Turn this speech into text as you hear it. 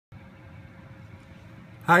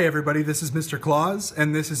Hi everybody, this is Mr. Claus,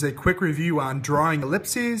 and this is a quick review on drawing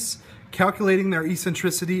ellipses, calculating their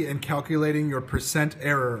eccentricity, and calculating your percent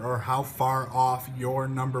error, or how far off your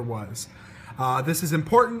number was. This is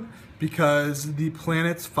important because the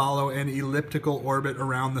planets follow an elliptical orbit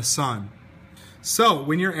around the sun. So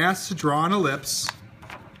when you're asked to draw an ellipse,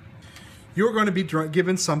 you're going to be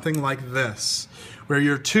given something like this, where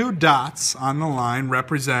your two dots on the line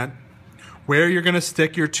represent where you're going to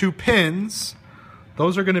stick your two pins.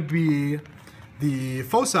 Those are going to be the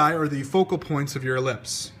foci, or the focal points of your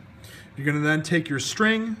ellipse. You're going to then take your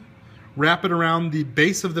string, wrap it around the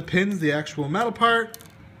base of the pins, the actual metal part,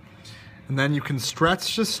 and then you can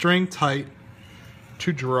stretch the string tight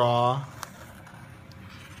to draw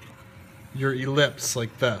your ellipse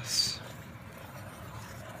like this.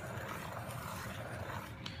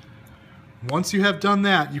 Once you have done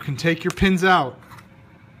that, you can take your pins out.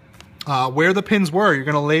 Where the pins were, you're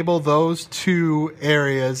going to label those two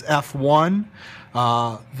areas F1,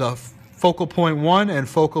 the focal point 1 and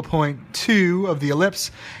focal point 2 of the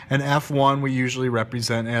ellipse, and F1 we usually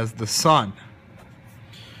represent as the sun.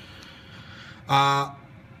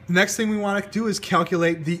 Next thing we want to do is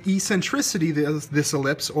calculate the eccentricity of this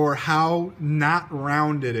ellipse, or how not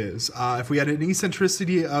round it is. If we had an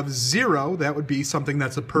eccentricity of 0, that would be something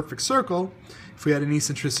that's a perfect circle. If we had an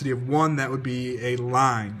eccentricity of 1, that would be a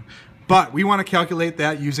line. But we want to calculate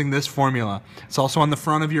that using this formula. It's also on the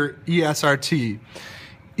front of your ESRT.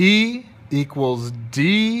 E equals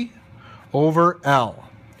D over L.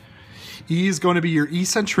 E is going to be your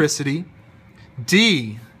eccentricity.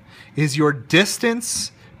 D is your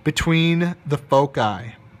distance between the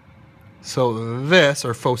foci. So this,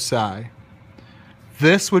 or foci,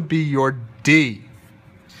 this would be your D.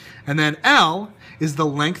 And then L is the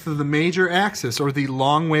length of the major axis, or the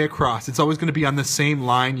long way across. It's always going to be on the same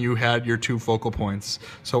line you had your two focal points.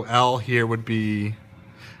 So L here would be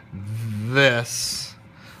this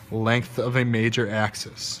length of a major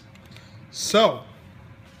axis. So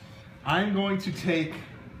I'm going to take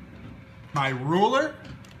my ruler,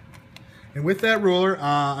 and with that ruler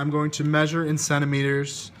I'm going to measure in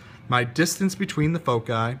centimeters my distance between the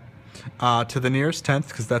foci to the nearest tenth,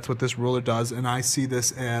 because that's what this ruler does, and I see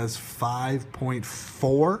this as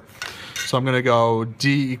 5.4. So I'm going to go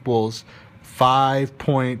D equals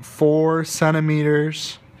 5.4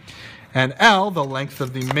 centimeters, and L, the length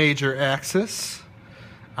of the major axis,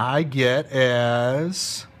 I get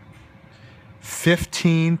as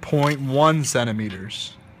 15.1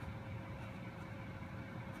 centimeters.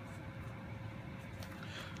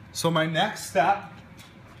 So my next step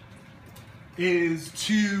is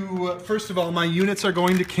to, first of all, my units are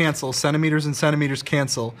going to cancel. Centimeters and centimeters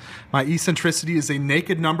cancel. My eccentricity is a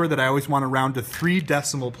naked number that I always want to round to 3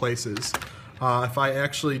 decimal places. If I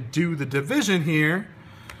actually do the division here,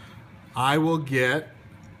 I will get,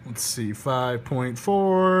 let's see,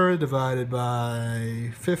 5.4 divided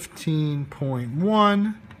by 15.1.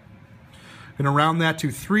 I'm going to round that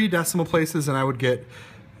to 3 decimal places, and I would get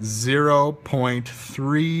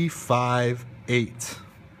 0.358.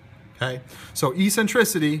 Okay, so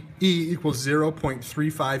eccentricity, E, equals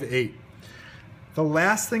 0.358. The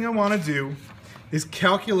last thing I want to do is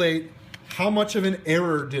calculate how much of an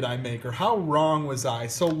error did I make, or how wrong was I.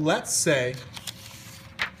 So let's say,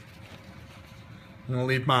 I'm going to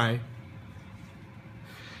leave my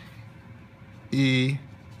E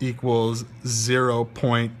equals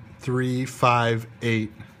 0.358.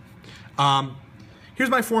 Here's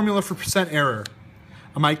my formula for percent error.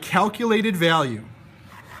 My calculated value,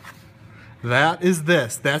 that is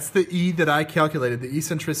this. That's the E that I calculated, the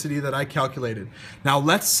eccentricity that I calculated. Now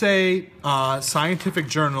let's say scientific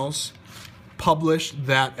journals publish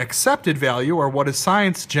that accepted value, or what does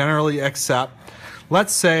science generally accept.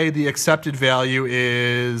 Let's say the accepted value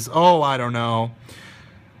is, I don't know,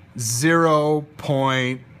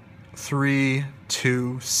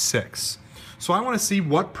 0.326. So I want to see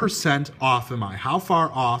what percent off am I. How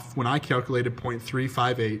far off, when I calculated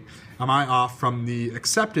 0.358, am I off from the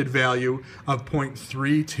accepted value of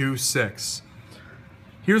 0.326?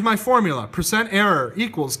 Here's my formula. Percent error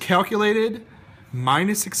equals calculated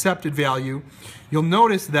minus accepted value. You'll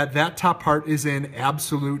notice that that top part is in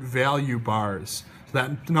absolute value bars. So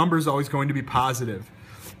that number is always going to be positive.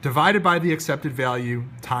 Divided by the accepted value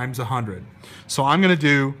times 100. So I'm going to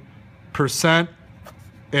do percent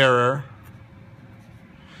error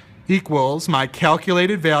equals, my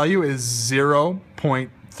calculated value is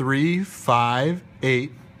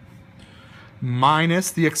 0.358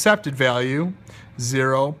 minus the accepted value,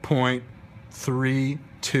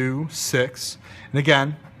 0.326. And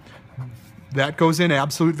again, That goes in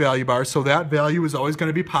absolute value bars, so that value is always going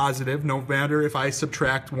to be positive. No matter if I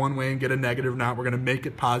subtract one way and get a negative or not, we're going to make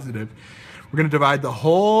it positive. We're going to divide the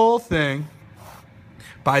whole thing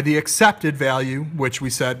by the accepted value, which we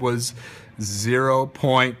said was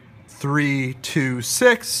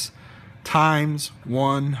 0.326 times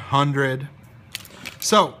 100.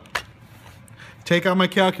 So, take out my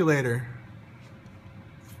calculator.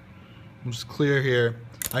 I'm just clear here.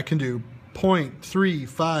 I can do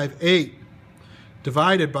 0.358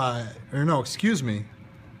 divided by, or no, excuse me,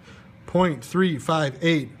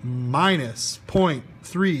 0.358 minus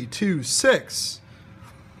 0.326.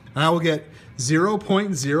 And I will get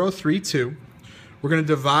 0.032. We're going to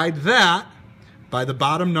divide that by the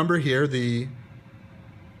bottom number here, the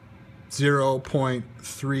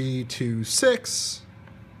 0.326.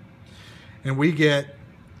 And we get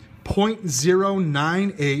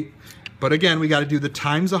 0.098. But again, we got to do the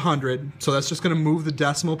times 100. So that's just going to move the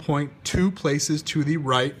decimal point 2 places to the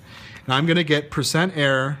right. And I'm going to get percent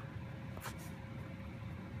error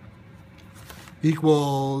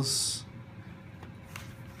equals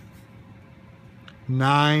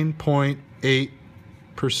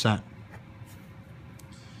 9.8%.